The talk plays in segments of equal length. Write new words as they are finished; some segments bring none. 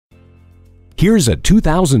Here's a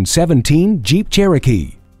 2017 Jeep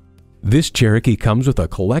Cherokee. This Cherokee comes with a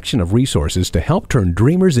collection of resources to help turn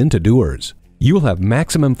dreamers into doers. You'll have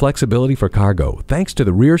maximum flexibility for cargo thanks to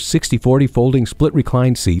the rear 60/40 folding split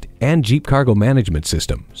recline seat and Jeep cargo management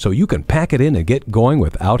system, so you can pack it in and get going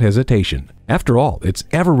without hesitation. After all, it's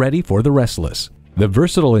ever ready for the restless. The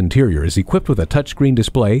versatile interior is equipped with a touchscreen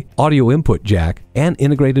display, audio input jack, and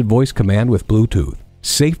integrated voice command with Bluetooth.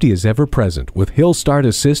 Safety is ever present with hill start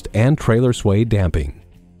assist and trailer sway damping.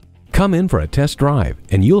 Come in for a test drive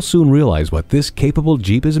and you'll soon realize what this capable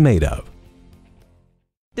Jeep is made of.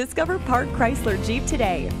 Discover Park Chrysler Jeep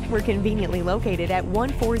today. We're conveniently located at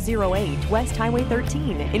 1408 West Highway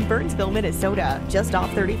 13 in Burnsville, Minnesota, just off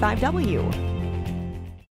 35W.